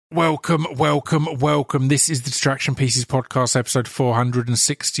Welcome. This is the Distraction Pieces podcast, episode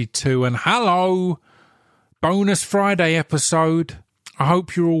 462. And hello, bonus Friday episode. I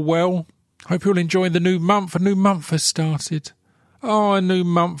hope you're all well. Hope you're all enjoying the new month. A new month has started. A new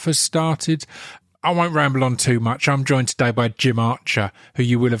month has started. I won't ramble on too much. I'm joined today by Jim Archer, who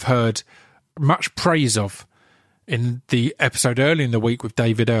you will have heard much praise of in the episode early in the week with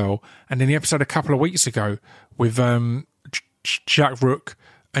David Earl, and in the episode a couple of weeks ago with Jack Rook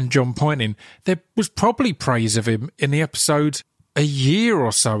and John Pointing. There was probably praise of him in the episode a year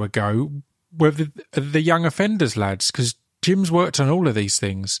or so ago with the Young Offenders lads, because Jim's worked on all of these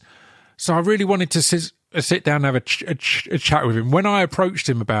things. So I really wanted to sit down and have a chat with him. When I approached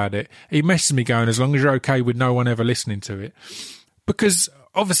him about it, he messaged me going, as long as you're okay with no one ever listening to it. Because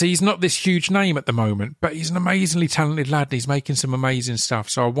obviously he's not this huge name at the moment, but he's an amazingly talented lad and he's making some amazing stuff.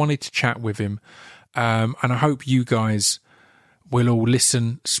 So I wanted to chat with him. And I hope you guys will all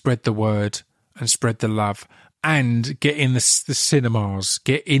listen, spread the word and spread the love, and get in the cinemas.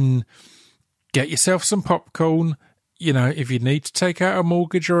 Get yourself some popcorn. You know, if you need to take out a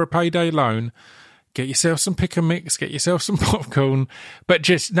mortgage or a payday loan, get yourself some pick and mix, get yourself some popcorn. But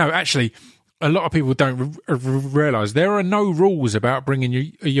actually, a lot of people don't realise there are no rules about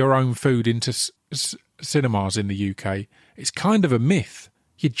bringing your own food into cinemas in the UK. It's kind of a myth.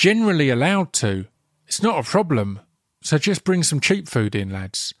 You're generally allowed to. It's not a problem. So just bring some cheap food in,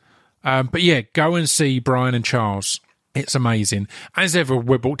 lads. But yeah, go and see Brian and Charles. It's amazing. As ever,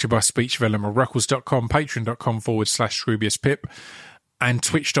 we're brought to you by Speech Development, Ruckles.com, patreon.com/ScroobiusPip, and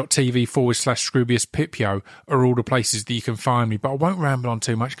twitch.tv/ScroobiusPipyo are all the places that you can find me. But I won't ramble on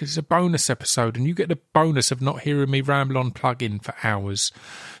too much because it's a bonus episode and you get the bonus of not hearing me ramble on plug-in for hours.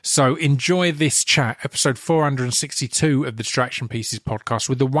 So enjoy this chat, episode 462 of the Distraction Pieces podcast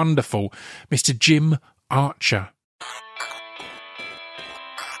with the wonderful Mr. Jim Archer.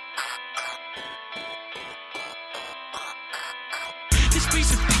 This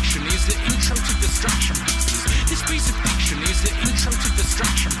piece of fiction is the intro to Distraction Pieces. This piece of fiction is the intro to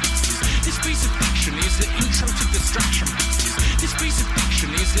Distraction Pieces. This piece of fiction is the intro to Distraction Pieces. This piece of fiction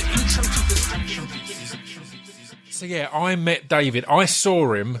is the intro to Distraction Pieces. So yeah, I met David. I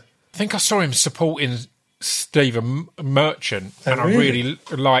saw him. I think I saw him supporting Stephen Merchant, and I really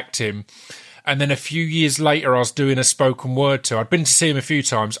liked him. And then a few years later, I was doing a spoken word tour. I'd been to see him a few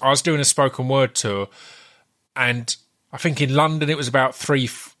times. I was doing a spoken word tour, and I think in London it was about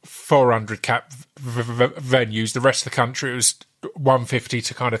 400 cap venues. The rest of the country it was 150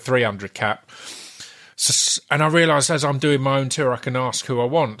 to kind of 300 cap. So, and I realised as I'm doing my own tour, I can ask who I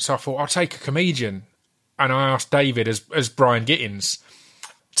want. So I thought I'll take a comedian, and I asked David as Brian Gittins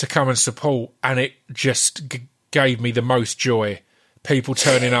to come and support, and it just gave me the most joy. People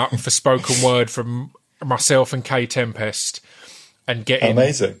turning up for spoken word from myself and Kay Tempest, and getting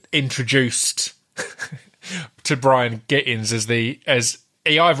introduced to Brian Gittins as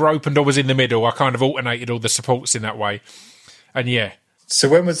he either opened or was in the middle. I kind of alternated all the supports in that way, and yeah. So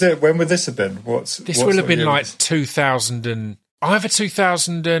when was it? When would this have been? This will have been like 2000 and either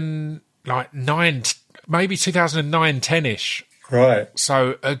 2009, maybe 2009, 10ish. Right.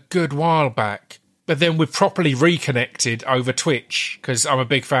 So a good while back. But then we've properly reconnected over Twitch because I'm a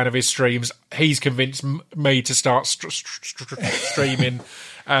big fan of his streams. He's convinced me to start streaming.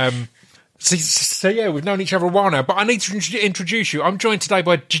 So yeah, we've known each other a while now. But I need to introduce you. I'm joined today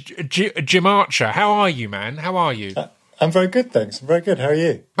by Jim Archer. How are you, man? How are you? I'm very good, thanks. I'm very good. How are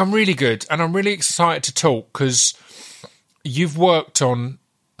you? I'm really good. And I'm really excited to talk because you've worked on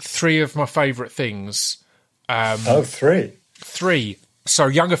three of my favourite things. Three? Three. So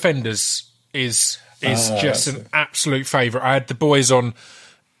Young Offenders is just an absolute favourite. I had the boys on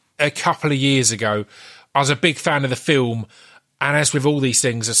a couple of years ago. I was a big fan of the film, and as with all these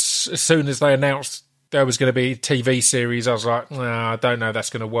things, as soon as they announced there was going to be a TV series, I was like, I don't know if that's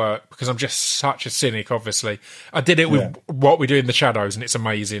going to work, because I'm just such a cynic, obviously. I did it with What We Do in the Shadows, and it's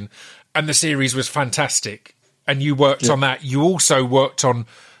amazing. And the series was fantastic. And you worked on that. You also worked on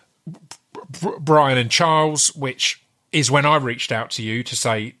Brian and Charles, which is when I reached out to you to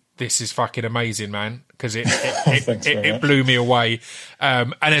say, this is fucking amazing, man, because it blew me away.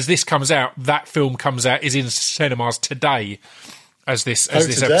 And as this comes out, that film comes out, is in cinemas today as this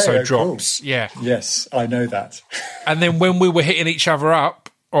episode drops. Cool. Yeah. Yes, I know that. And then when we were hitting each other up,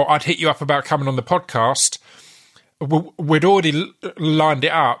 or I'd hit you up about coming on the podcast, we'd already lined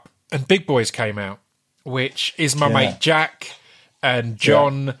it up, and Big Boys came out, which is my mate Jack and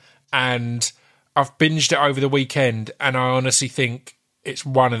John, and I've binged it over the weekend, and I honestly think it's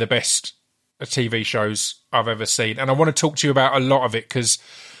one of the best TV shows I've ever seen. And I want to talk to you about a lot of it, because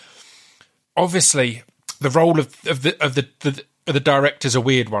obviously the role of the the director's a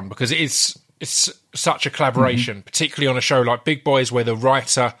weird one because it's such a collaboration, particularly on a show like Big Boys, where the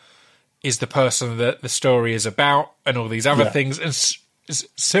writer is the person that the story is about, and all these other things. And it's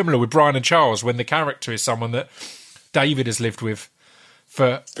similar with Brian and Charles, when the character is someone that David has lived with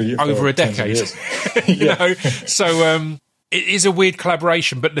for over a decade. you know, so it is a weird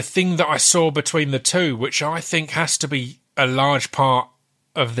collaboration. But the thing that I saw between the two, which I think has to be a large part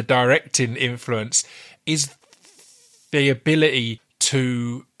of the directing influence, is the ability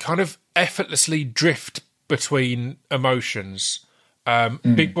to kind of effortlessly drift between emotions.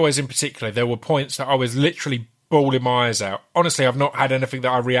 Big Boys in particular, there were points that I was literally bawling my eyes out. Honestly, I've not had anything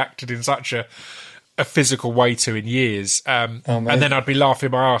that I reacted in such a physical way to in years. And then I'd be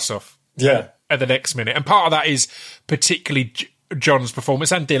laughing my arse off at the next minute. And part of that is particularly John's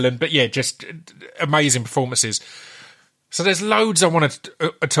performance and Dylan, but yeah, just amazing performances. So there's loads I want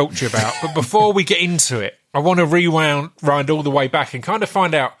to talk to you about. But before we get into it, I want to rewind all the way back and kind of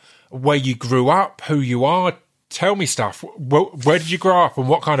find out where you grew up, who you are. Tell me stuff. Where did you grow up and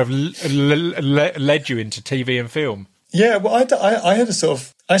what kind of led you into TV and film? Yeah, well, I had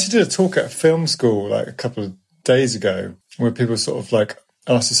I actually did a talk at a film school like a couple of days ago where people sort of like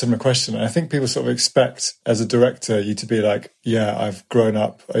asked a similar question. And I think people sort of expect as a director you to be like, yeah, I've grown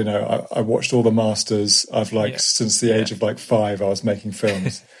up, you know, I watched all the masters. I've since the age of like 5, I was making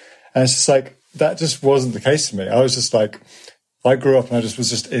films. And it's just like, that just wasn't the case for me. I was just like, I grew up and I was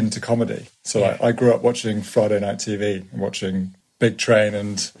just into comedy. So I grew up watching Friday Night TV and watching Big Train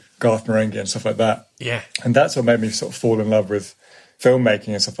and Garth Marenghi and stuff like that. Yeah. And that's what made me sort of fall in love with filmmaking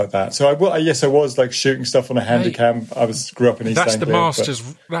and stuff like that. So I was like shooting stuff on a Handycam. Grew up in East Anglia.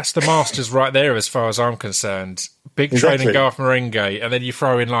 That's the masters right there as far as I'm concerned. Big Train and Garth Marenghi, and then you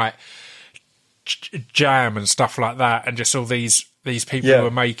throw in like Jam and stuff like that, and just all these people who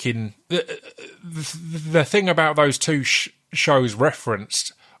are making... The thing about those two shows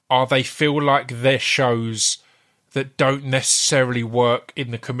referenced are they feel like they're shows that don't necessarily work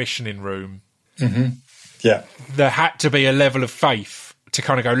in the commissioning room. Mm-hmm. Yeah. There had to be a level of faith to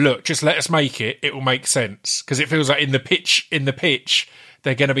kind of go, look, just let us make it. It will make sense. Because it feels like in the pitch,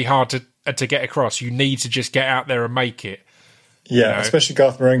 they're going to be hard to get across. You need to just get out there and make it. Yeah, you know? Especially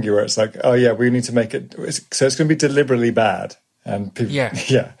Garth Marenghi, where it's like, oh yeah, we need to make it. So it's going to be deliberately bad. And people,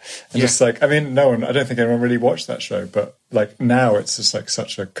 just like, I mean, I don't think anyone really watched that show, but like now it's just like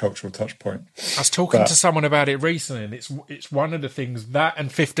such a cultural touch point. I was talking to someone about it recently, and it's one of the things, that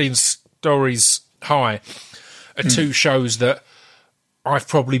and 15 Stories High are two shows that I've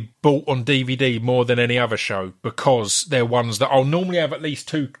probably bought on DVD more than any other show, because they're ones that I'll normally have at least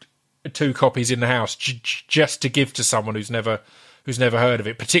two copies in the house just to give to someone who's never heard of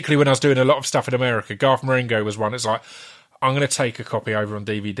it. Particularly when I was doing a lot of stuff in America, Garth Marenghi was one. It's like, I'm going to take a copy over on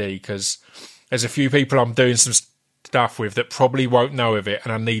DVD because there's a few people I'm doing some stuff with that probably won't know of it,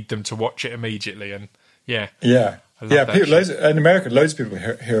 and I need them to watch it immediately. And in America, loads of people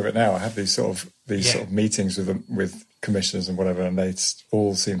hear of it now. I have these sort of meetings with commissioners and whatever, and they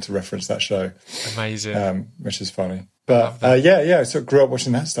all seem to reference that show. Amazing, which is funny. But I sort of grew up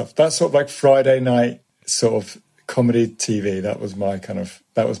watching that stuff. That's sort of like Friday night sort of comedy TV. That was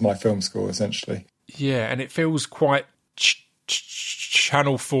my film school essentially. Yeah, and it feels quite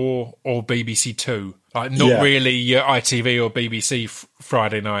Channel 4 or BBC 2, like not really your ITV or BBC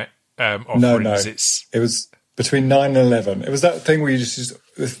Friday night offerings. No. It was between 9 and 11. It was that thing where you just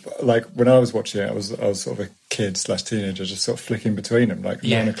like, when I was watching it, I was sort of a kid / teenager, just sort of flicking between them, like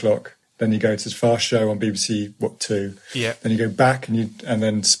 9 o'clock. Then you go to the Fast Show on BBC 2. Yeah. Then you go back and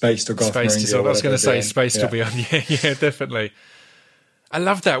then Spaced or Garth Marenghi. I was going to say Spaced will be on. Yeah, definitely. I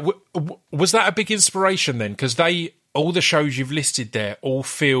love that. Was that a big inspiration then? Because all the shows you've listed there all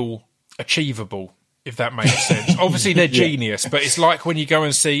feel achievable, if that makes sense. Obviously, they're genius, but it's like when you go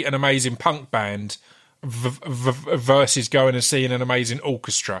and see an amazing punk band versus going and seeing an amazing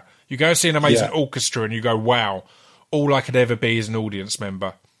orchestra. You go and see an amazing orchestra and you go, wow, all I could ever be is an audience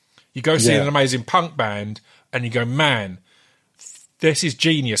member. You go see an amazing punk band and you go, man, this is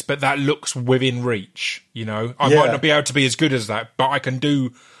genius, but that looks within reach. You know, I might not be able to be as good as that, but I can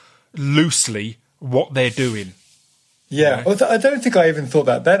do loosely what they're doing. Yeah, well, I don't think I even thought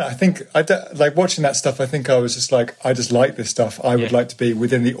that then. I think, like watching that stuff, I think I was just like, I just like this stuff. I would like to be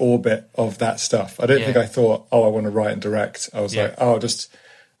within the orbit of that stuff. I don't think I thought, I want to write and direct. I was like,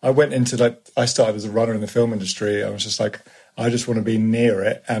 I went into I started as a runner in the film industry. I was just like, I just want to be near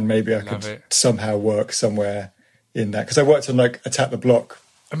it, and maybe I could somehow work somewhere in that. Because I worked on like Attack the Block.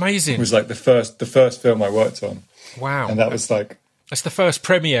 Amazing. It was like the first film I worked on. Wow. And that was like... That's the first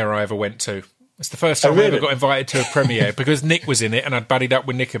premiere I ever went to. It's the first time I ever got invited to a premiere because Nick was in it and I'd buddied up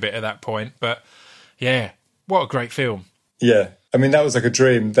with Nick a bit at that point. But yeah, what a great film. Yeah. I mean, that was like a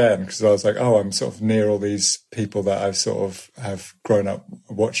dream then, because I was like, oh, I'm sort of near all these people that I've sort of have grown up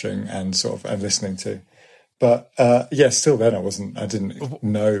watching and sort of and listening to. But still then I didn't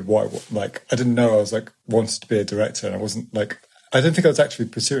know I didn't know I was like wanted to be a director, and I wasn't like, I don't think I was actually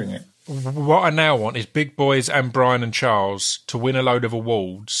pursuing it. What I now want is Big Boys and Brian and Charles to win a load of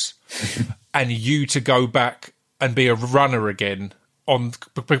awards and you to go back and be a runner again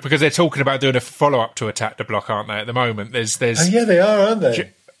because they're talking about doing a follow-up to Attack the Block, aren't they, at the moment? There's oh, yeah, they are, aren't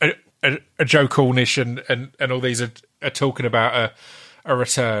they? Joe Cornish and all these are talking about a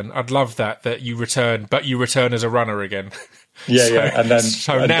return. I'd love that you return, but you return as a runner again. Yeah, and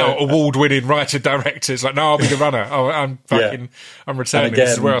then now award-winning writer-directors like, no, I'll be the runner. Oh, I'm returning.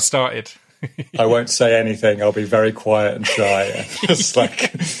 This is where I started. I won't say anything. I'll be very quiet and shy, and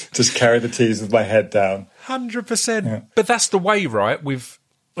just carry the teas with my head down. 100%. Yeah. But that's the way, right? With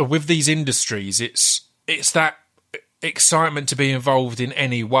these industries, it's that excitement to be involved in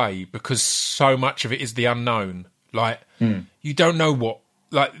any way, because so much of it is the unknown. Like you don't know what,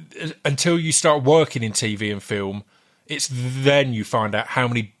 like, until you start working in TV and film. It's then you find out how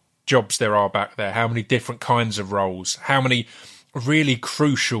many jobs there are back there, how many different kinds of roles, how many really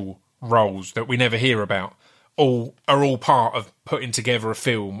crucial roles that we never hear about are all part of putting together a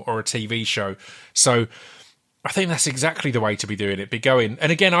film or a TV show. So I think that's exactly the way to be doing it, be going.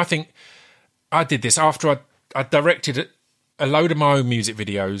 And again, I think I did this after I directed a load of my own music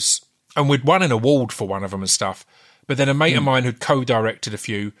videos, and we'd won an award for one of them and stuff. But then a mate of mine who'd co-directed a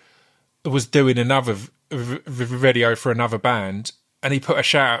few was doing another video for another band, and he put a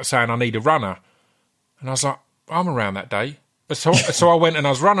shout out saying, I need a runner. And I was like, I'm around that day. So I went and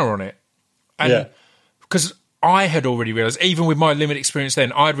I was runner on it. And because I had already realised, even with my limited experience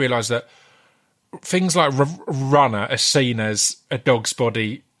then, I'd realised that things like runner are seen as a dog's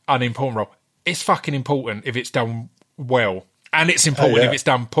body, unimportant role. It's fucking important if it's done well. And it's important if it's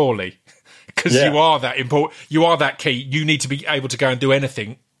done poorly. Because you are that important. You are that key. You need to be able to go and do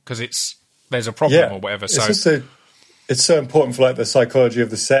anything because there's a problem or whatever. So it's so important for like the psychology of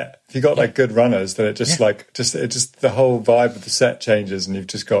the set. If you got like good runners, then it just the whole vibe of the set changes, and you've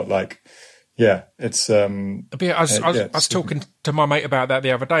just got like, it's. I was talking to my mate about that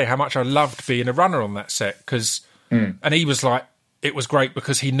the other day. How much I loved being a runner on that set and he was like, it was great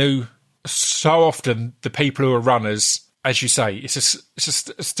because he knew so often the people who are runners, as you say, it's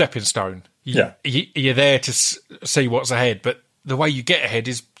a stepping stone. You're there to see what's ahead, but the way you get ahead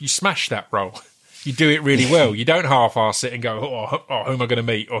is you smash that role. You do it really well. You don't half-arse it and go, oh who am I going to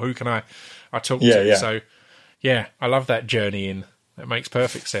meet, or who can I talk to? Yeah. So, I love that journey in. That makes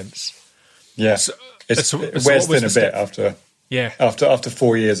perfect sense. Yeah, it wears thin a bit after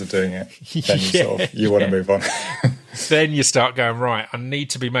 4 years of doing it. Then you want to move on. Then you start going, right, I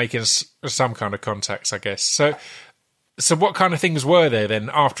need to be making some kind of contacts, I guess. So what kind of things were there then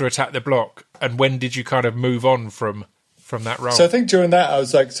after Attack the Block, and when did you kind of move on from that role? So I think during that I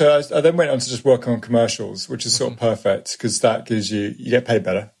was like, I then went on to just work on commercials, which is sort of perfect because that gives you get paid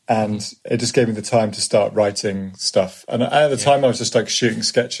better, and it just gave me the time to start writing stuff. And at the time I was just like shooting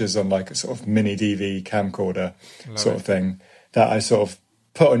sketches on like a sort of mini DV camcorder of thing that I sort of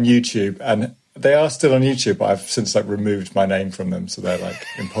put on YouTube, and they are still on YouTube, but I've since like removed my name from them, so they're like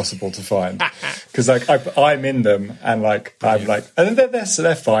impossible to find because like I'm in them, and like I'm like, and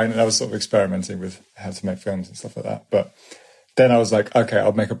they're fine. And I was sort of experimenting with how to make films and stuff like that. But then I was like, okay,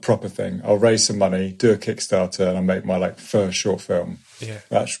 I'll make a proper thing. I'll raise some money, do a Kickstarter, and I'll make my like first short film,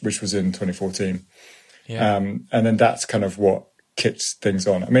 which was in 2014. And then that's kind of what kicked things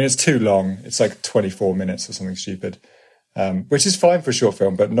on. I mean, it's too long. It's like 24 minutes or something stupid. Which is fine for a short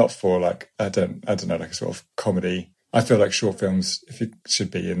film, but not for like I don't know, like a sort of comedy. I feel like short films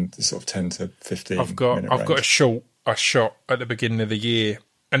should be in the sort of 10 to 15. I've got a short I shot at the beginning of the year,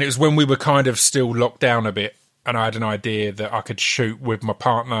 and it was when we were kind of still locked down a bit, and I had an idea that I could shoot with my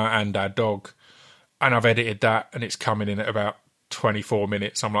partner and our dog, and I've edited that, and it's coming in at about 24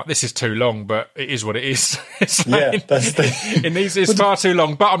 minutes. I'm like, this is too long, but it is what it is. It's far too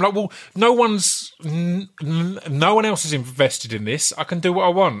long. But I'm like, well, no one else is invested in this. I can do what I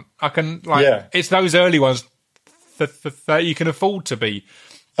want. I can it's those early ones that you can afford to be.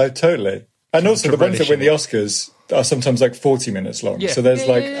 Oh, totally. And also the ones that win the Oscars are sometimes like 40 minutes long. So there's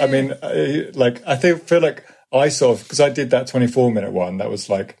I mean, I feel like I sort of, because I did that 24-minute one, that was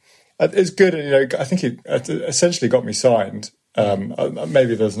like, it's good. And, I think it essentially got me signed.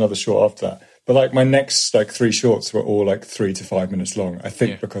 Maybe there's another short after that, but like my next like 3 shorts were all like 3 to 5 minutes long. I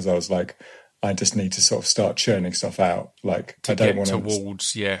think because I was like, I just need to sort of start churning stuff out. Like to I don't get want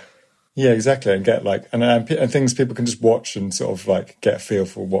towards Yeah, exactly, and get like and things people can just watch and sort of like get a feel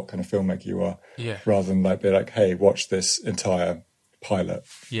for what kind of filmmaker you are, Yeah. rather than like be like, hey, watch this entire pilot.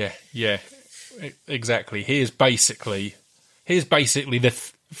 Yeah, exactly. Here's basically the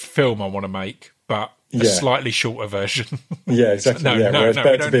film I want to make, but a slightly shorter version. Yeah, exactly. Where it's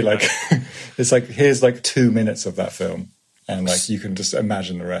better to be like, it's like here's like 2 minutes of that film, and like you can just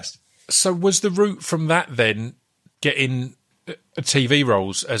imagine the rest. So was the route from that then getting TV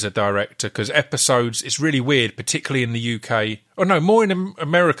roles as a director? Because episodes, it's really weird, particularly in the UK. Or no, more in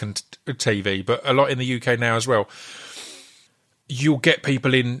American TV, but a lot in the UK now as well. You'll get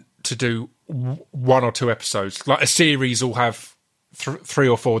people in to do 1 or 2 episodes. Like a series will have 3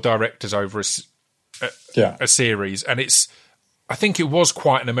 or 4 directors over a series. And I think it was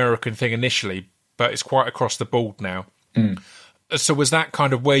quite an American thing initially, but it's quite across the board now. So was that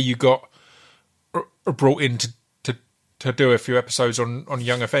kind of where you got brought in to do a few episodes on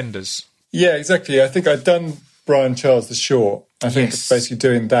Young Offenders? Yeah, exactly. I think I'd done Brian Charles the short. I think basically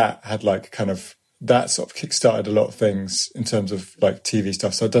doing that had like kind of, that sort of kickstarted a lot of things in terms of like TV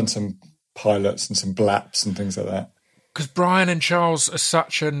stuff. So I'd done some pilots and some blaps and things like that. Because Brian and Charles are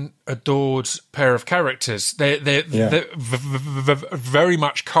such an adored pair of characters. They're very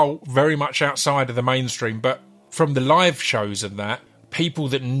much cult, very much outside of the mainstream. But from the live shows and that, people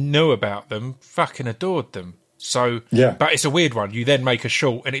that knew about them fucking adored them. So, but it's a weird one. You then make a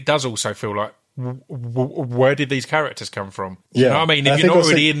short, and it does also feel like, where did these characters come from? Yeah. You know what I mean? If you're not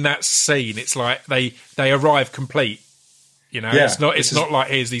already in that scene, it's like they arrive complete. You know, it's not like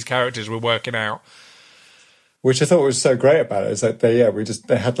here's these characters we're working out. Which I thought was so great about it is that they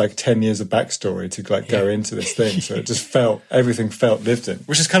had like 10 years of backstory to like go into this thing, so it just everything felt lived in.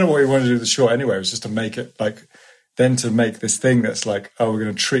 Which is kind of what we wanted to do with the short anyway. Was just to make it like. Then to make this thing that's like, oh, we're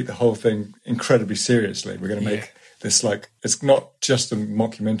going to treat the whole thing incredibly seriously. We're going to make this like, it's not just a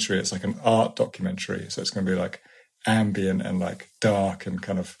mockumentary, it's like an art documentary. So it's going to be like ambient and like dark and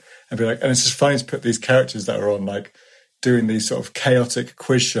kind of, and be like, and it's just funny to put these characters that are on like doing these sort of chaotic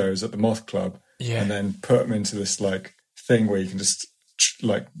quiz shows at the Moth Club and then put them into this like thing where you can just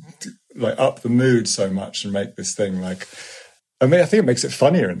like up the mood so much and make this thing like, I mean, I think it makes it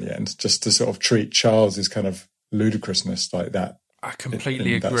funnier in the end, just to sort of treat Charles's kind of ludicrousness like that. I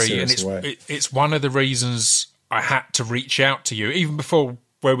completely agree, and it's one of the reasons I had to reach out to you even before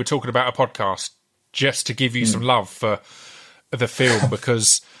where we're talking about a podcast, just to give you some love for the film,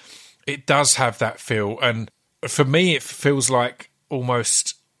 because it does have that feel, and for me it feels like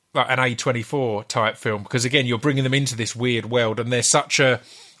almost like an A24 type film, because again you're bringing them into this weird world, and they're such a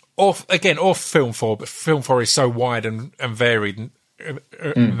off Film 4, but Film 4 is so wide and varied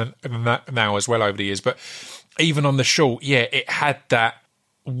now as well over the years, but even on the short, it had that.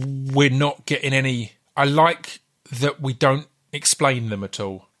 We're not getting any. I like that we don't explain them at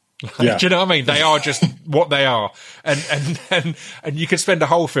all. Do you know what I mean? They are just what they are, and you could spend a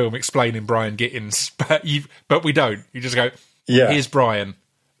whole film explaining Brian Gittins, but we don't. You just go, here's Brian.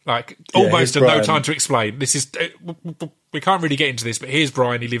 Like almost at no time to explain. This is we can't really get into this, but here's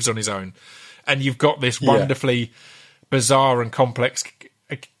Brian. He lives on his own, and you've got this wonderfully bizarre and complex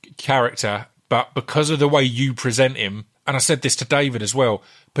character. But because of the way you present him, and I said this to David as well,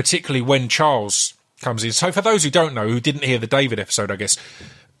 particularly when Charles comes in. So for those who don't know, who didn't hear the David episode, I guess,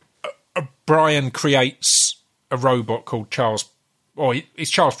 Brian creates a robot called Charles, or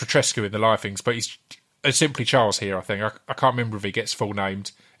he's Charles Petrescu in the live things, but he's simply Charles here, I think. I can't remember if he gets full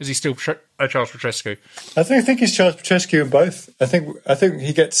named. Is he still Charles Petrescu? I think he's Charles Petrescu in both. I think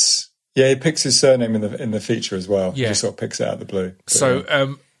he gets... Yeah, he picks his surname in the feature as well. Yeah. He just sort of picks it out of the blue. But,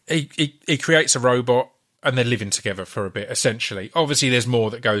 so... He creates a robot and they're living together for a bit, essentially. Obviously, there's more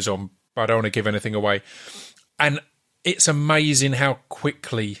that goes on, but I don't want to give anything away. And it's amazing how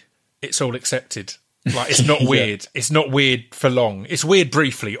quickly it's all accepted. Like, it's not weird. It's not weird for long. It's weird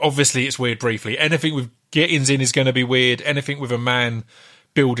briefly. Obviously, it's weird briefly. Anything with Gittins in is going to be weird. Anything with a man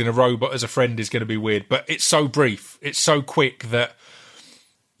building a robot as a friend is going to be weird. But it's so brief. It's so quick that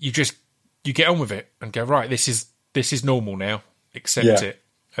you get on with it and go, right, this is normal now. Accept it.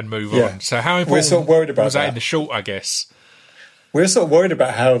 And move on. So how important sort of worried about was that in the short, I guess? We're sort of worried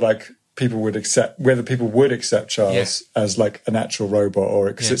about how like whether people would accept Charles as like an actual robot, or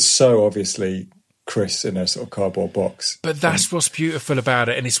because it's so obviously Chris in a sort of cardboard box. But that's what's beautiful about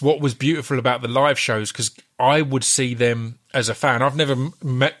it, and it's what was beautiful about the live shows, because I would see them as a fan. I've never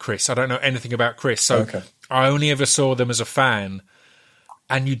met Chris. I don't know anything about Chris, so I only ever saw them as a fan.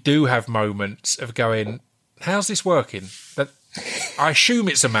 And you do have moments of going, how's this working? I assume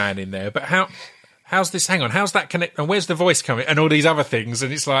it's a man in there, but how's this? Hang on, how's that connect? And where's the voice coming? And all these other things,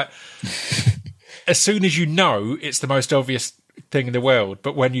 and it's like, as soon as you know, it's the most obvious thing in the world.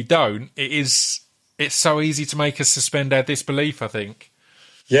 But when you don't, it's so easy to make us suspend our disbelief, I think.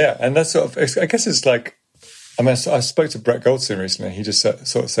 Yeah, and that's sort of, I guess it's like, I mean, I spoke to Brett Goldstein recently. He just sort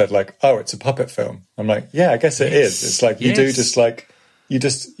of said like, "Oh, it's a puppet film." I'm like, "Yeah, I guess it is." It's like you do just like you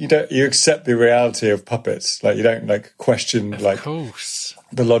accept the reality of puppets. Like you don't like question Of like course.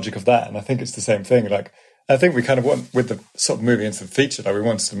 the logic of that. And I think it's the same thing. Like I think we kind of want with the sort of moving into the feature, like we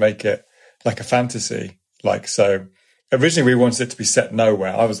wanted to make it like a fantasy. Like so, originally we wanted it to be set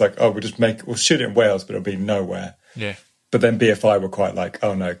nowhere. I was like, "Oh, we'll shoot it in Wales, but it'll be nowhere." Yeah. But then BFI were quite like,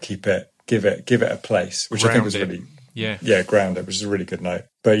 "Oh no, keep it. Give it a place," which I think was really, grounded, which is a really good note.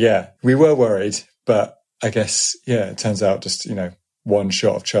 But yeah, we were worried, but I guess, it turns out just, one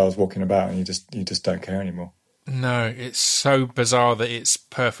shot of Charles walking about and you just don't care anymore. No, it's so bizarre that it's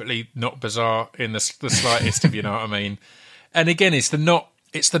perfectly not bizarre in the slightest, if you know what I mean. And again, it's the not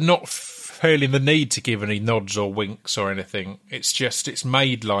feeling the need to give any nods or winks or anything. It's just, it's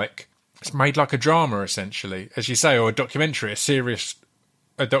made like a drama, essentially, as you say, or a documentary,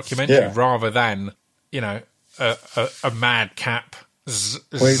 a documentary rather than, a madcap,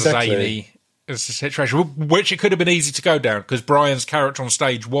 zany situation, which it could have been easy to go down because Brian's character on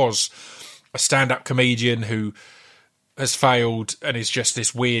stage was a stand-up comedian who has failed and is just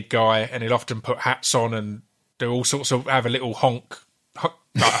this weird guy, and he'll often put hats on and do all sorts of, have a little honking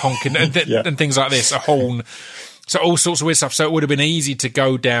and things like this, a horn, so all sorts of weird stuff. So it would have been easy to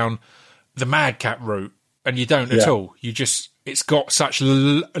go down the madcap route, and you don't at all. You just, it's got such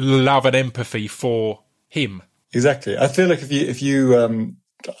love and empathy for him. Exactly. I feel like if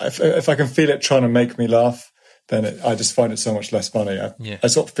I can feel it trying to make me laugh, then I just find it so much less funny. I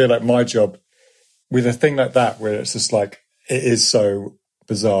sort of feel like my job with a thing like that, where it's just like, it is so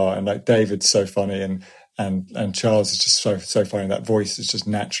bizarre, and like David's so funny, and Charles is just so funny. That voice is just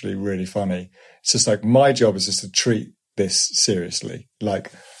naturally really funny. It's just like, my job is just to treat this seriously.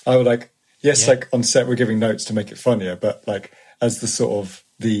 Like I would like, like on set we're giving notes to make it funnier, but like as the sort of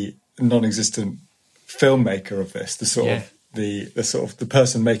the non-existent filmmaker of this, the sort of the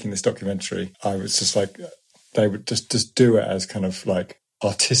person making this documentary, I was just like, they would just do it as kind of like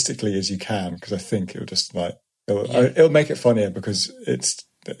artistically as you can, because I think it'll just like it'll make it funnier because it's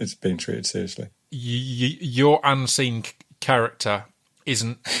being treated seriously. Your unseen character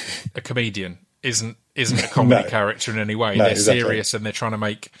isn't a comedian, isn't a comedy character in any way. They're serious and they're trying to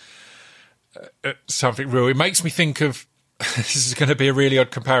make something real. It makes me think of, this is going to be a really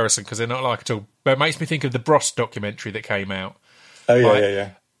odd comparison because they're not like at all, but it makes me think of the Bros documentary that came out. Oh, yeah.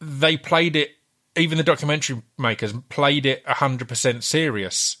 They played it, even the documentary makers played it 100%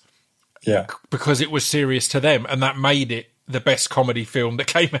 serious. Yeah. Because it was serious to them, and that made it the best comedy film that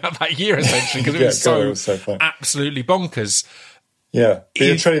came out that year, essentially, because it was so fun. Absolutely bonkers. Yeah. But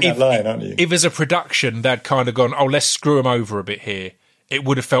you're treading that line, aren't you? If as a production they'd kind of gone, let's screw them over a bit here, it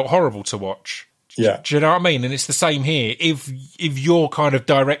would have felt horrible to watch. Yeah. Do you know what I mean? And it's the same here. If you're kind of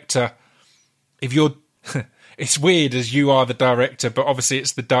director, if you're... it's weird as you are the director, but obviously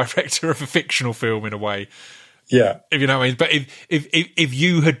it's the director of a fictional film in a way. Yeah. If you know what I mean. But if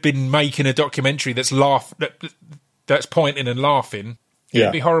you had been making a documentary that's pointing and laughing,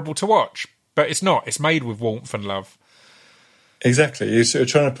 it'd be horrible to watch. But it's not. It's made with warmth and love. Exactly. You're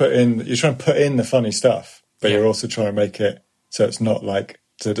trying to put in the funny stuff, but you're also trying to make it so it's not like,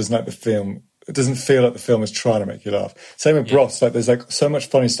 so it doesn't like the film. It doesn't feel like the film is trying to make you laugh. Same with Bros. Like there's like so much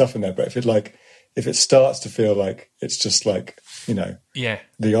funny stuff in there, but if it starts to feel like it's just like,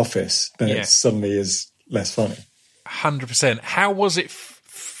 The Office, then it suddenly is less funny. 100%. How was it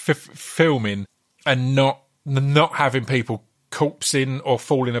filming and not having people corpsing or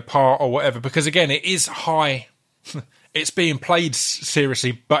falling apart or whatever? Because again, it is high. It's being played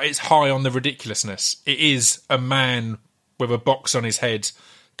seriously, but it's high on the ridiculousness. It is a man with a box on his head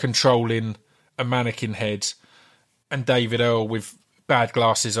controlling a mannequin head, and David Earl with bad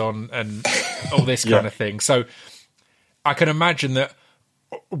glasses on and all this kind of thing. So I can imagine that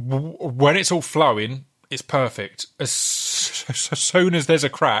when it's all flowing, it's perfect. As soon as there's a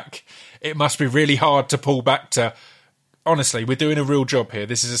crack, it must be really hard to pull back to, honestly, we're doing a real job here.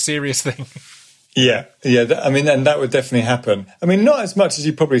 This is a serious thing. Yeah. I mean, and that would definitely happen. I mean, not as much as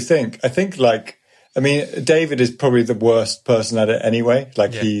you probably think. I think David is probably the worst person at it anyway.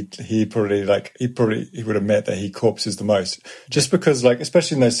 Like he probably would admit that he corpses the most, just because like,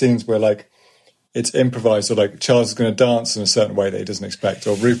 especially in those scenes where like it's improvised, or like Charles is going to dance in a certain way that he doesn't expect,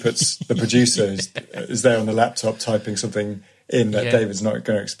 or Rupert's the producer is there on the laptop typing something in that David's not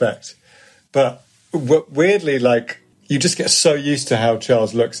going to expect. But weirdly, like you just get so used to how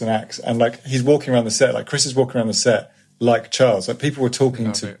Charles looks and acts, and like he's walking around the set, like Chris is walking around the set like Charles. Like people were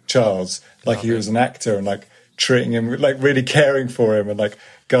talking to Charles like he was an actor and like treating him, like really caring for him and like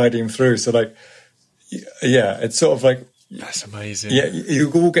guiding him through. So like, yeah, it's sort of like, that's amazing. Yeah,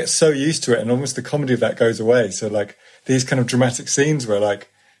 you all get so used to it, and almost the comedy of that goes away. So like these kind of dramatic scenes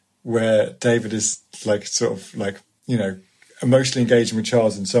where David is like sort of like, you know, emotionally engaging with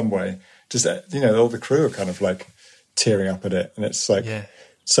Charles in some way, just, you know, all the crew are kind of like tearing up at it, and it's like,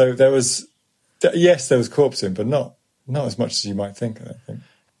 so there was corpsing, but not as much as you might think, I think.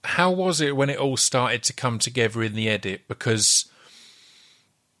 How was it when it all started to come together in the edit? Because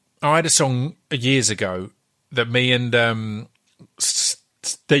I had a song years ago that me and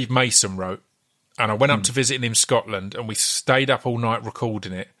Steve Mason wrote, and I went up to visit him in Scotland, and we stayed up all night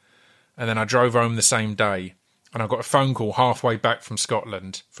recording it, and then I drove home the same day, and I got a phone call halfway back from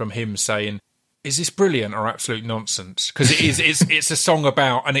Scotland from him saying, is this brilliant or absolute nonsense? Because it's a song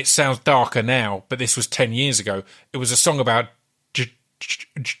about, and it sounds darker now, but this was 10 years ago, it was a song about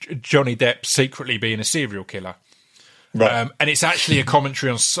Johnny Depp secretly being a serial killer. Right. And it's actually a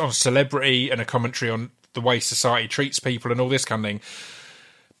commentary on celebrity and a commentary on the way society treats people and all this kind of thing.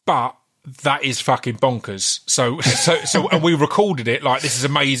 But that is fucking bonkers. So and we recorded it like, this is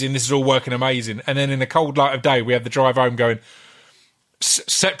amazing, this is all working amazing. And then in the cold light of day, we had the drive home going,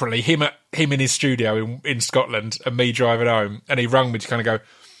 separately, him in his studio in Scotland and me driving home. And he rang me to kind of go,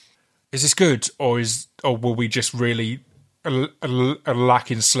 is this good? Or will we just really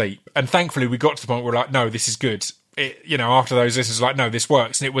lack in sleep? And thankfully we got to the point where we're like, no, this is good. It, you know, after those, this is like, no, this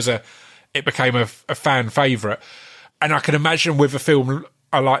works. And it became a fan favourite. And I can imagine with a film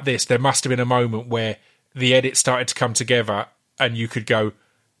like this, there must have been a moment where the edit started to come together and you could go,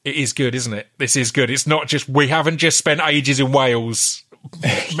 it is good, isn't it? This is good. It's not just, we haven't just spent ages in Wales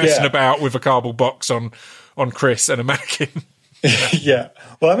messing about with a cardboard box on Chris and a mannequin. Yeah.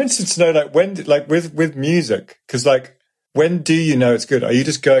 Well, I'm interested to know, like, when, like with music, because like, when do you know it's good? Are you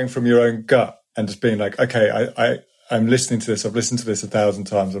just going from your own gut and just being like, okay, I'm listening to this. I've listened to this 1,000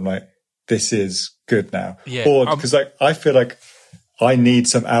 times. I'm like, this is good now. Yeah. Or because like, I feel like I need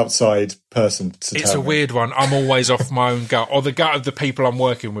some outside person to tell me. It's a weird one. I'm always off my own gut, or the gut of the people I'm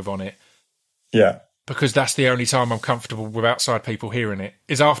working with on it. Yeah. Because that's the only time I'm comfortable with outside people hearing it.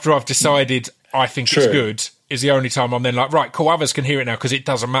 Is after I've decided I think it's good, is the only time I'm then like, right, cool, others can hear it now because it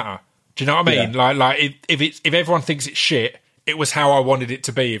doesn't matter. Do you know what I mean? Yeah. Like if everyone thinks it's shit, it was how I wanted it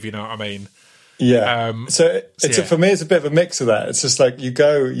to be, if you know what I mean. Yeah. So for me, it's a bit of a mix of that. It's just like you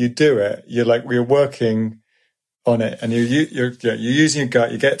go, you do it. You're like, we're working on it, and you're using your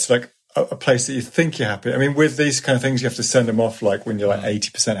gut. You get to like a place that you think you're happy. I mean, with these kind of things, you have to send them off like when you're like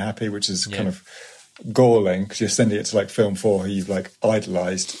 80% happy, which is kind of galling because you're sending it to like Film 4 who you've like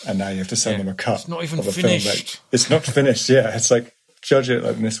idolized, and now you have to send them a cut. It's not even of a finished. Film, like, it's not finished. Yeah, it's like judge it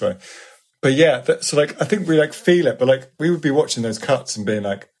like in this way. But yeah, so like I think we like feel it, but like we would be watching those cuts and being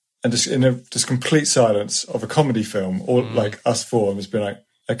like, and just in a just complete silence of a comedy film, or like us four, and just being like,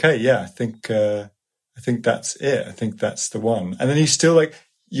 okay, yeah, I think that's it. I think that's the one. And then you still like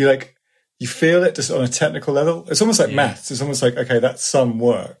you feel it just on a technical level. It's almost like maths. It's almost like, okay, that sum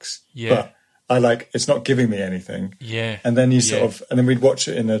works. Yeah. But it's not giving me anything. Yeah. And then you sort of, and then we'd watch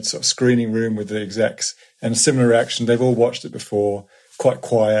it in a sort of screening room with the execs, and a similar reaction. They've all watched it before, quite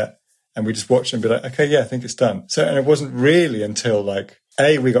quiet. And we just watch it and be like, okay, yeah, I think it's done. So, and it wasn't really until like,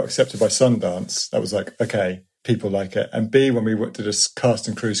 A, we got accepted by Sundance. That was like, okay, people like it. And B, when we did a cast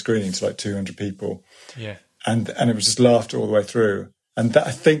and crew screening to like 200 people. Yeah. And it was just laughter all the way through. And that,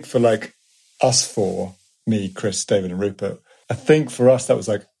 I think for like us four, me, Chris, David and Rupert, I think for us that was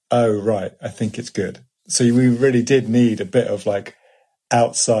like, oh, right, I think it's good. So we really did need a bit of like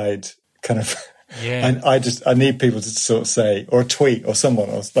outside kind of, and I need people to sort of say, or a tweet or someone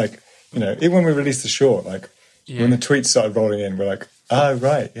else, like, you know, even when we released the short, like when the tweets started rolling in, we're like, oh,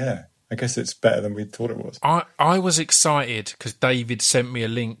 right, yeah, I guess it's better than we thought it was. I was excited because David sent me a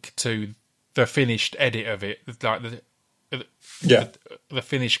link to the finished edit of it, like the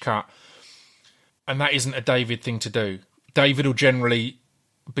finished cut. And that isn't a David thing to do. David will generally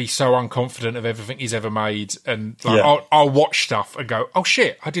be so unconfident of everything he's ever made. And like, I'll watch stuff and go, oh,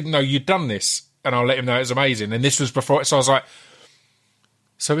 shit, I didn't know you'd done this. And I'll let him know it's amazing. And this was before, so I was like,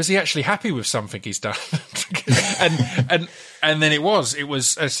 so is he actually happy with something he's done? and then it was,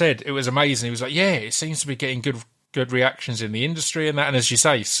 as I said, it was amazing. He was like, yeah, it seems to be getting good reactions in the industry and that. And as you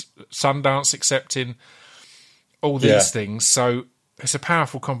say, Sundance accepting all these things. So it's a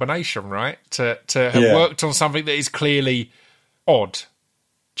powerful combination, right? To have worked on something that is clearly odd.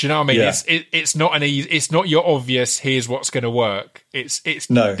 Do you know what I mean? Yeah. It's not it's not your obvious, here's what's going to work. It's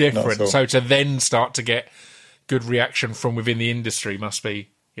different. So to then start to get good reaction from within the industry must be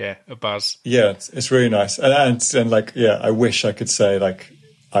a buzz. Yeah, it's really nice. And like, I wish I could say like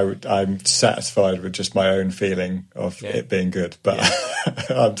I'm satisfied with just my own feeling of it being good. But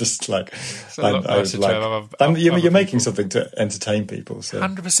I'm just like, you're making something to entertain people. So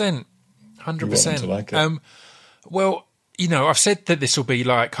 100%. 100%. To like it. Well, you know, I've said that this will be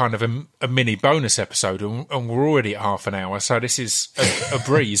like kind of a mini bonus episode, and we're already at half an hour, so this is a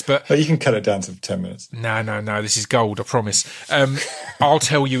breeze. But you can cut it down to 10 minutes. No, this is gold, I promise. I'll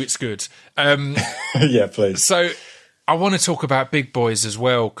tell you it's good. Yeah, please. So I want to talk about Big Boys as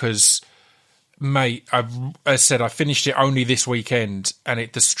well, because, mate, I said I finished it only this weekend, and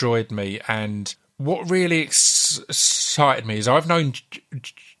it destroyed me. And what really excited me is I've known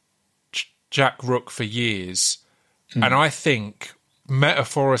Jack Rook for years. And I think,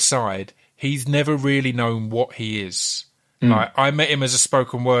 metaphor aside, he's never really known what he is. Like, I met him as a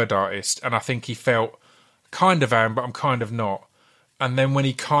spoken word artist, and I think he felt kind of am, but I'm kind of not. And then when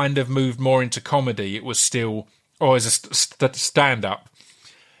he kind of moved more into comedy, it was still, or as a stand-up,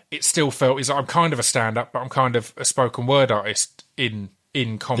 it still felt, is I'm kind of a stand-up, but I'm kind of a spoken word artist in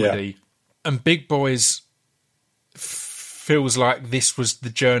comedy. Yeah. And Big Boys feels like this was the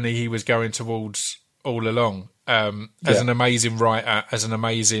journey he was going towards all along. As an amazing writer, as an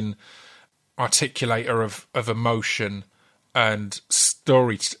amazing articulator of emotion and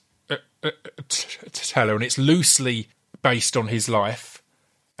storyteller, and it's loosely based on his life,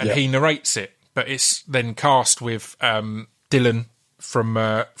 and he narrates it, but it's then cast with Dylan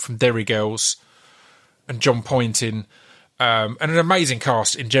from Derry Girls and John Poynting, and an amazing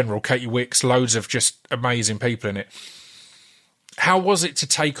cast in general. Katie Wicks, loads of just amazing people in it. How was it to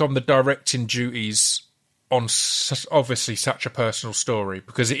take on the directing duties on obviously such a personal story,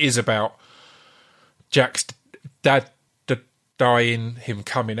 because it is about Jack's dad dying, him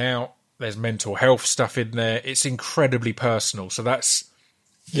coming out, there's mental health stuff in there, it's incredibly personal, so it's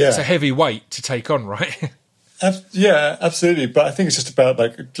a heavy weight to take on, right? Yeah, absolutely. But I think it's just about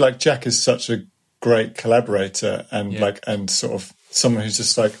like Jack is such a great collaborator and and sort of someone who's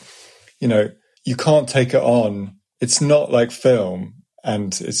just like, you know, you can't take it on. It's not like film.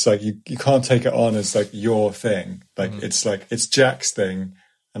 And it's like, you can't take it on as like your thing. Like, it's like, it's Jack's thing.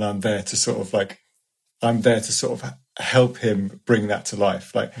 And I'm there to sort of help him bring that to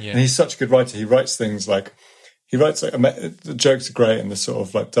life. Like, and he's such a good writer. He writes things like, the jokes are great and the sort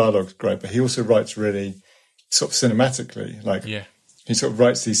of like dialogue's great, but he also writes really sort of cinematically. Like, he sort of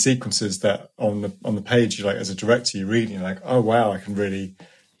writes these sequences that on the page, you like, as a director, you read and you're like, oh wow, I can really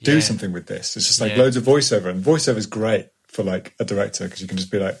do something with this. It's just like loads of voiceover, and voiceover is great for like a director, because you can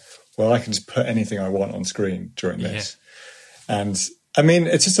just be like, well, I can just put anything I want on screen during this. And I mean,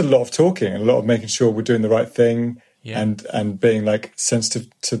 it's just a lot of talking and a lot of making sure we're doing the right thing and being like sensitive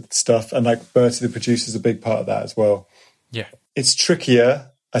to stuff. And like Bertie, the producer, is a big part of that as well. Yeah. It's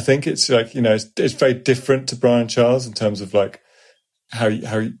trickier. I think it's like, you know, it's very different to Brian Charles in terms of like how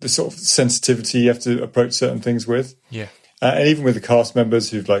the sort of sensitivity you have to approach certain things with. Yeah. And even with the cast members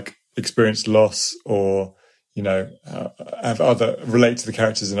who've like experienced loss or, you know, relate to the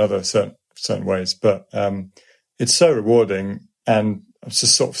characters in other certain ways. But it's so rewarding, and I'm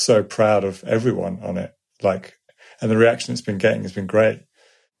just sort of so proud of everyone on it. Like, and the reaction it's been getting has been great.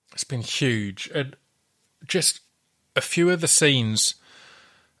 It's been huge. And just a few of the scenes,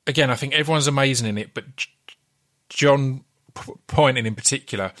 again, I think everyone's amazing in it, but John Poynting in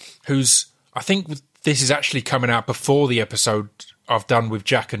particular, who's, I think this is actually coming out before the episode I've done with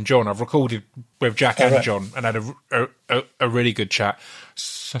Jack and John. I've recorded with Jack and John and had a really good chat.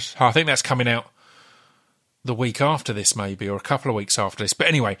 So I think that's coming out the week after this, maybe, or a couple of weeks after this. But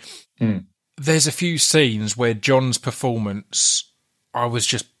anyway, there's a few scenes where John's performance I was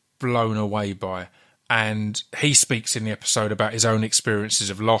just blown away by. And he speaks in the episode about his own experiences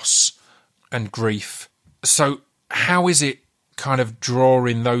of loss and grief. So how is it kind of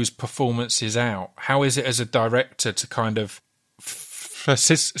drawing those performances out? How is it as a director to kind of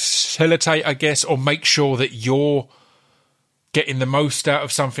facilitate, I guess, or make sure that you're getting the most out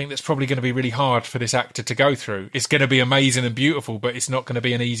of something that's probably going to be really hard for this actor to go through? It's going to be amazing and beautiful, but it's not going to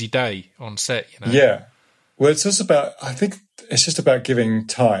be an easy day on set, you know? Yeah. Well, it's just about, I think it's just about giving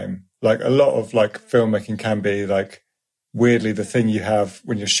time. Like, a lot of like filmmaking can be like, weirdly, the thing you have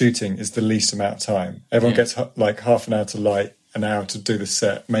when you're shooting is the least amount of time. Everyone gets like half an hour to light, an hour to do the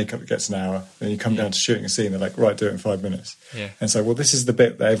set, makeup gets an hour, then you come down to shooting a scene, they're like, right, do it in 5 minutes. Yeah. And so, well, this is the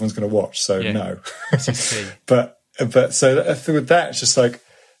bit that everyone's going to watch, so no. but so with that, it's just like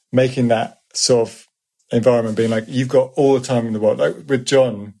making that sort of environment, being like, you've got all the time in the world. Like with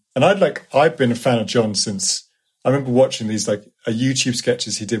John, and I've been a fan of John since, I remember watching these like YouTube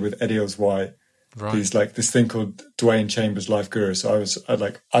sketches he did with Eddie Oswald. Right. He's like this thing called Dwayne Chambers Life Guru. So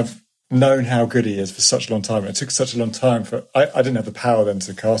I've known how good he is for such a long time. It took such a long time for I didn't have the power then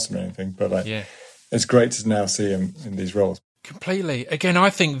to cast him or anything, but like it's great to now see him in these roles. Completely. Again, I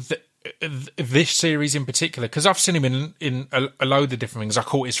think that this series in particular, because I've seen him in a load of different things. I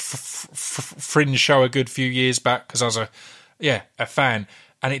caught his Fringe show a good few years back because I was a fan,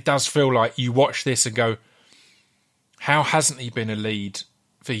 and it does feel like you watch this and go, how hasn't he been a lead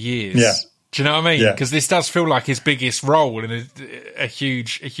for years? Yeah. Do you know what I mean? Yeah. Because this does feel like his biggest role and a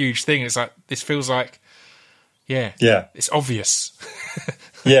huge thing. It's like, this feels like, it's obvious.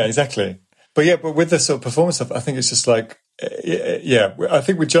 Yeah, exactly. But with the sort of performance stuff, I think it's just like, I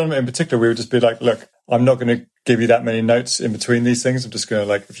think with John in particular, we would just be like, look, I'm not going to give you that many notes in between these things. I'm just going to,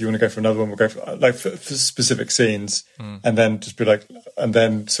 like, if you want to go for another one, we'll go for, like, for specific scenes, and then just be like, and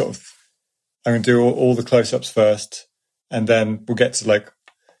then sort of, I'm going to do all the close-ups first, and then we'll get to, like,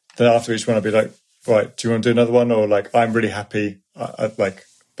 then after each one, I'll be like, right, do you want to do another one? Or like, I'm really happy, and then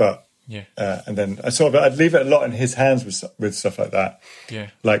I'd leave it a lot in his hands with stuff like that. Yeah.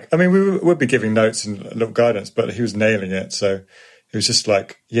 Like, I mean, we would be giving notes and a little guidance, but he was nailing it. So it was just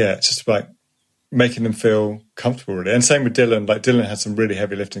like, it's just like making them feel comfortable, really. And same with Dylan. Like, Dylan had some really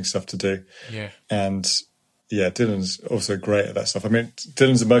heavy lifting stuff to do. Yeah. And Dylan's also great at that stuff. I mean,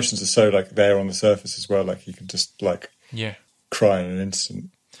 Dylan's emotions are so like there on the surface as well. Like, he can just like cry in an instant.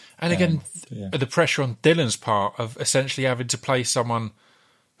 And again, the pressure on Dylan's part of essentially having to play someone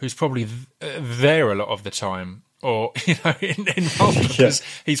who's probably there a lot of the time, or involved because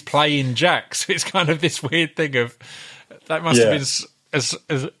he's playing Jack. So it's kind of this weird thing of that must have been as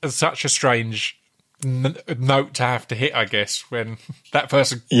such a strange note to have to hit, I guess, when that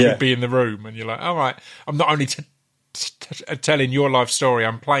person could be in the room, and you're like, all right, I'm not only telling your life story,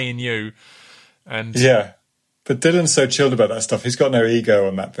 I'm playing you, and But Dylan's so chilled about that stuff. He's got no ego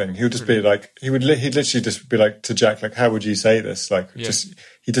on that thing. He would just be like, he'd literally just be like to Jack, like, how would you say this? Like, just,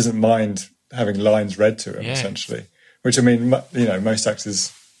 he doesn't mind having lines read to him, essentially. Which, I mean, most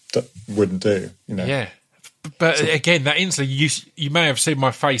actors wouldn't do, Yeah. But again, that instantly, you may have seen my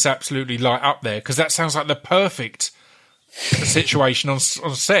face absolutely light up there, because that sounds like the perfect situation on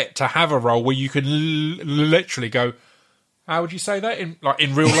set to have a role where you can literally go, how would you say that in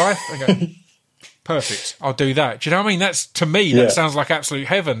real life? And go, perfect, I'll do that. Do you know what I mean? That's, to me, that sounds like absolute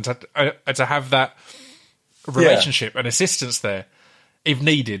heaven to have that relationship and assistance there, if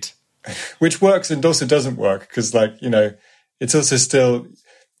needed. Which works and also doesn't work, because, like, it's also still,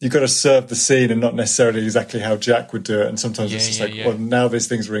 you've got to serve the scene and not necessarily exactly how Jack would do it. And sometimes it's just well, now these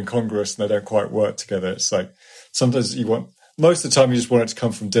things are incongruous and they don't quite work together. It's like, sometimes most of the time you just want it to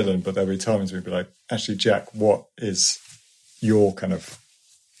come from Dylan, but there'll be times we'd be like, actually, Jack, what is your kind of,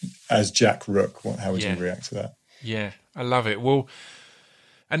 as Jack Rook, how would you react to that? Yeah, I love it. Well,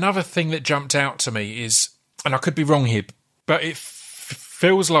 another thing that jumped out to me is, and I could be wrong here, but it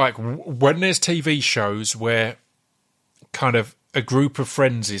feels like when there's TV shows where kind of a group of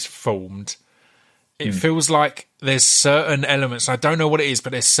friends is formed, it feels like there's certain elements, I don't know what it is,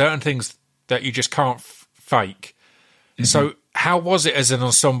 but there's certain things that you just can't fake. Mm-hmm. So how was it as an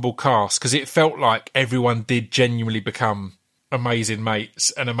ensemble cast? Because it felt like everyone did genuinely become amazing mates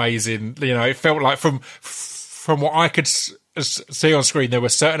and amazing, it felt like from what I could see on screen, there were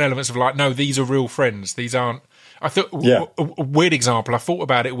certain elements of like, no, these are real friends. These aren't. I thought a weird example. I thought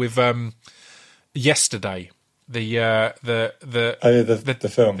about it with Yesterday, the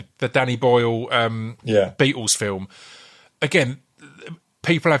film, the Danny Boyle Beatles film. Again,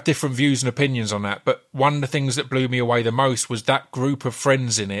 people have different views and opinions on that, but one of the things that blew me away the most was that group of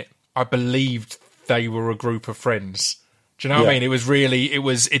friends in it. I believed they were a group of friends. Do you know what I mean? It was really,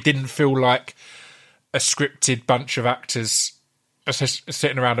 it didn't feel like a scripted bunch of actors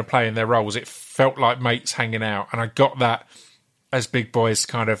sitting around and playing their roles. It felt like mates hanging out. And I got that as Big Boys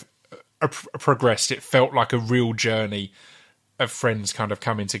kind of progressed. It felt like a real journey of friends kind of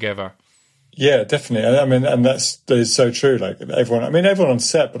coming together. Yeah, definitely. I mean, and that is so true. Like everyone on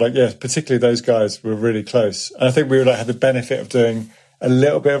set, but particularly those guys were really close. And I think we had the benefit of doing a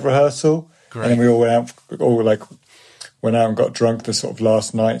little bit of rehearsal. Great. And then we all went out and got drunk the sort of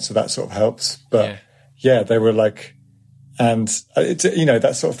last night, so that sort of helps. But they were like, and it's,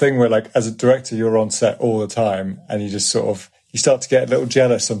 that sort of thing where, like, as a director, you're on set all the time, and you just sort of, you start to get a little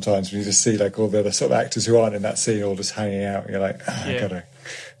jealous sometimes when you just see like all the other sort of actors who aren't in that scene all just hanging out. And you're like, I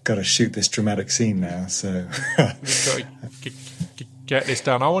gotta shoot this dramatic scene now. So we've got to get this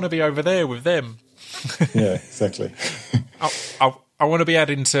done. I want to be over there with them. Yeah, exactly. I want to be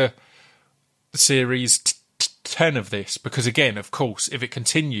adding to the series 10 of this, because again, of course, if it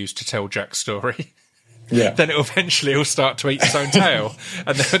continues to tell Jack's story, then it'll start to eat its own tail,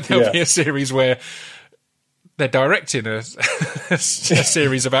 and there'll be a series where they're directing a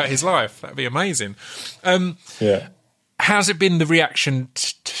series about his life. That'd be amazing. Yeah. How's it been, the reaction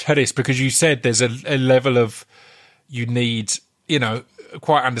to this? Because you said there's a level of, you need, you know,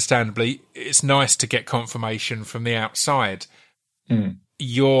 quite understandably, it's nice to get confirmation from the outside.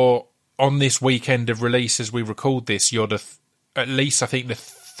 You're on this weekend of release as we record this, you're at least I think the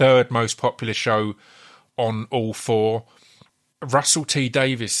third most popular show on all four. Russell T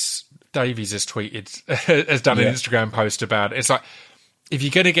Davies has tweeted, has done an Instagram post about it. It's like, if you're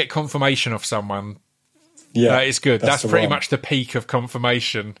going to get confirmation off someone, that is good. That's pretty much the peak of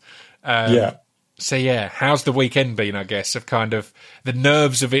confirmation. So yeah, how's the weekend been, I guess, of kind of the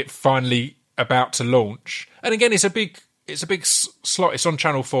nerves of it finally about to launch? And again, it's a big slot. It's on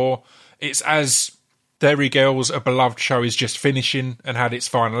Channel 4. It's as Derry Girls, a beloved show, is just finishing and had its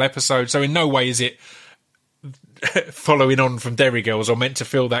final episode. So in no way is it following on from Derry Girls or meant to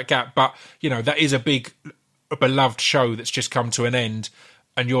fill that gap. But, you know, that is a beloved show that's just come to an end,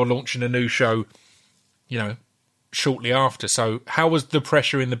 and you're launching a new show, you know, shortly after. So how was the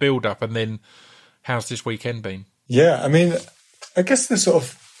pressure in the build-up, and then how's this weekend been? Yeah, I mean, I guess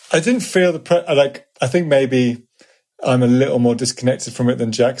I didn't feel I think maybe I'm a little more disconnected from it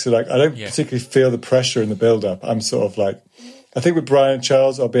than Jack. So like, I don't particularly feel the pressure in the build-up. I'm sort of like, I think with Brian and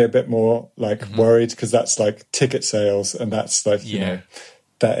Charles, I'll be a bit more like worried, because that's like ticket sales, and that's like, you know,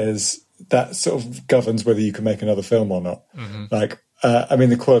 that sort of governs whether you can make another film or not. Like, I mean,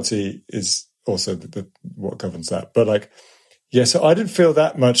 the quality is also what governs that. But like, yeah, so I didn't feel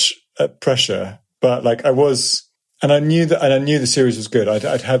that much pressure, but like I was, and I knew the series was good.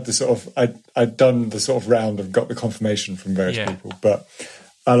 I'd had the sort of, I'd done the sort of round and got the confirmation from various people, but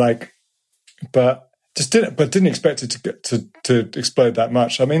didn't expect it to explode that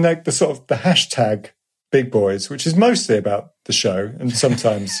much. I mean, like the sort of the hashtag Big Boys, which is mostly about the show, and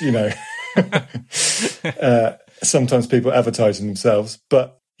sometimes, you know, sometimes people advertising themselves,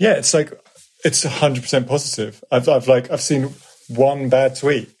 but yeah, it's like, it's 100% positive. I've seen one bad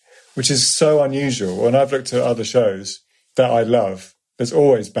tweet, which is so unusual. And I've looked at other shows that I love, there's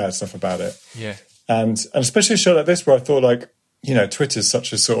always bad stuff about it. Yeah. And especially a show like this, where I thought, like, you know, Twitter's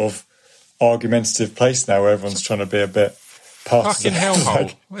such a sort of argumentative place now, where everyone's trying to be a bit past. Fucking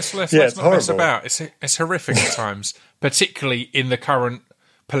hellhole. Let's not mess about. It's horrific at times, particularly in the current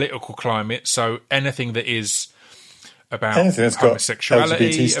political climate. So anything that is about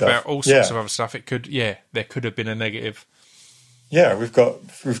homosexuality, about all sorts of other stuff, there could have been a negative. Yeah, we've got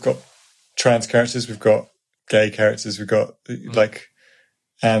trans characters, we've got gay characters, we've got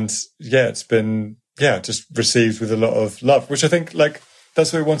it's been just received with a lot of love, which I think, like,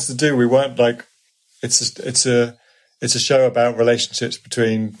 that's what we wanted to do. We weren't like, it's a show about relationships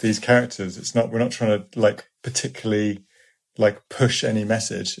between these characters. We're not trying to like particularly like push any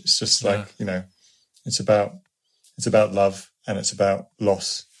message. It's just like, you know, it's about love, and it's about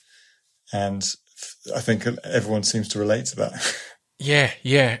loss. And I think everyone seems to relate to that. Yeah,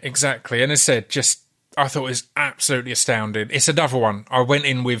 exactly. And as I said, I thought it was absolutely astounding. It's another one. I went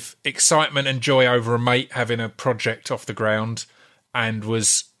in with excitement and joy over a mate having a project off the ground, and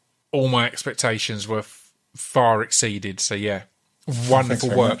all my expectations were far exceeded. So yeah, wonderful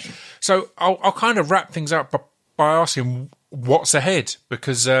work. Much. So I'll kind of wrap things up by asking what's ahead,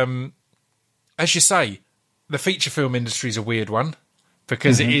 because as you say, the feature film industry is a weird one,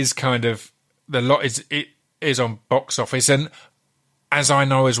 because it is kind of, it is on box office, and as I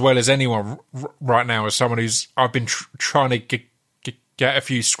know as well as anyone right now, as someone I've been trying to get a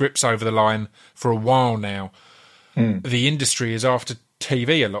few scripts over the line for a while now. The industry is after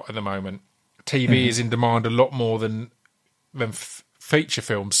TV a lot at the moment. TV is in demand a lot more than feature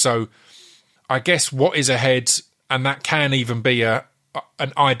films. So I guess what is ahead, and that can even be an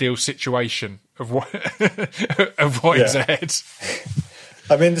ideal situation of what is ahead.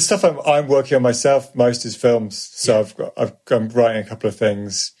 I mean, the stuff I'm working on myself most is films. So I'm writing a couple of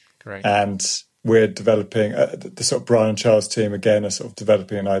things. Great. And we're developing the sort of Brian and Charles team again are sort of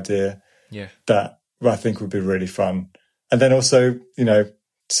developing an idea that I think would be really fun. And then also, you know,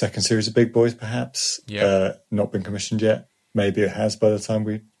 second series of Big Boys, perhaps. Not been commissioned yet. Maybe it has by the time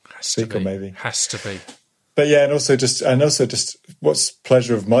we speak, or maybe has to be. But yeah, and also just what's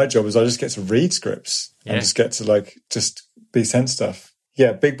pleasure of my job is I just get to read scripts and just get to just be sent stuff.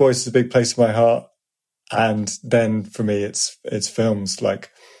 Yeah, Big Boys is a big place in my heart. And then for me, it's films.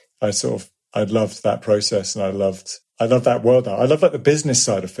 Like I loved that process, and I love that world now. I love like the business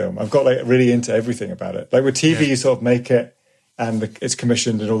side of film. I've got like really into everything about it. Like with TV, you sort of make it, and it's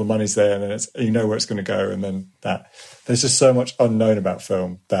commissioned, and all the money's there, and then you know where it's going to go, and then there's just so much unknown about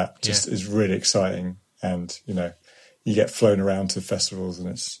film that just is really exciting, and you know, you get flown around to festivals, and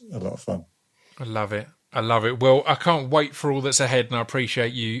it's a lot of fun. I love it. I love it. Well, I can't wait for all that's ahead, and I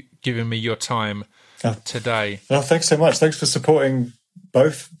appreciate you giving me your time today. Well, thanks so much. Thanks for supporting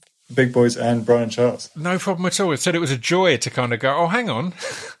both Big Boys and Brian Charles. No problem at all. I said it was a joy to kind of go, oh, hang on.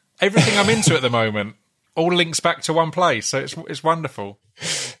 Everything I'm into at the moment all links back to one place, so it's wonderful.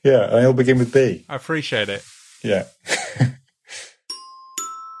 Yeah, and it'll begin with B. I appreciate it. Yeah.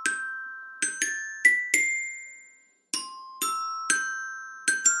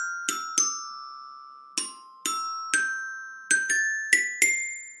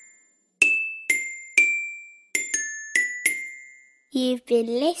 You've been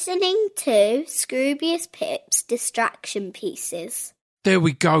listening to Scroobius Pip's Distraction Pieces. There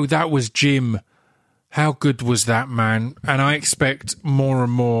we go. That was Jim. How good was that, man? And I expect more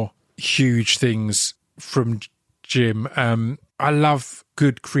and more huge things from Jim. I love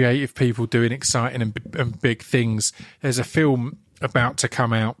good creative people doing exciting and big things. There's a film about to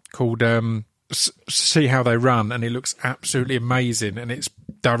come out called See How They Run, and it looks absolutely amazing. And it's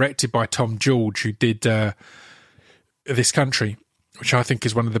directed by Tom George, who did This Country, which I think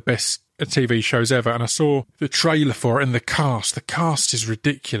is one of the best TV shows ever. And I saw the trailer for it, and the cast is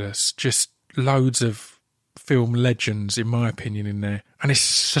ridiculous. Just loads of film legends, in my opinion, in there. And it's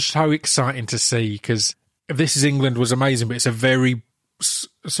so exciting to see, because This Is England was amazing, but it's a very...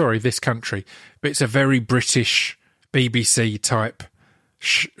 This Country. But it's a very British BBC type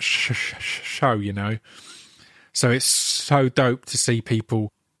show, you know. So it's so dope to see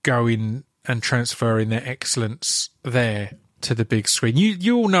people going and transferring their excellence there to the big screen.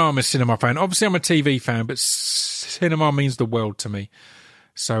 You all know I'm a cinema fan. Obviously, I'm a TV fan, but cinema means the world to me.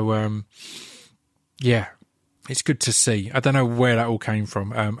 So, yeah, it's good to see. I don't know where that all came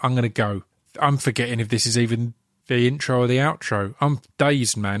from. I'm going to go. I'm forgetting if this is even the intro or the outro. I'm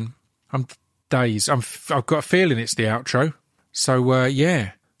dazed, man. I'm dazed. I've got a feeling it's the outro. So,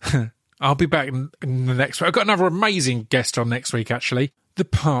 yeah, I'll be back in the next week. I've got another amazing guest on next week, actually. The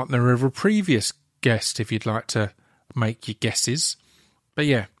partner of a previous guest, if you'd like to make your guesses. But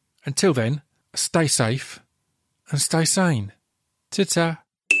yeah, until then, stay safe and stay sane. Ta-ta.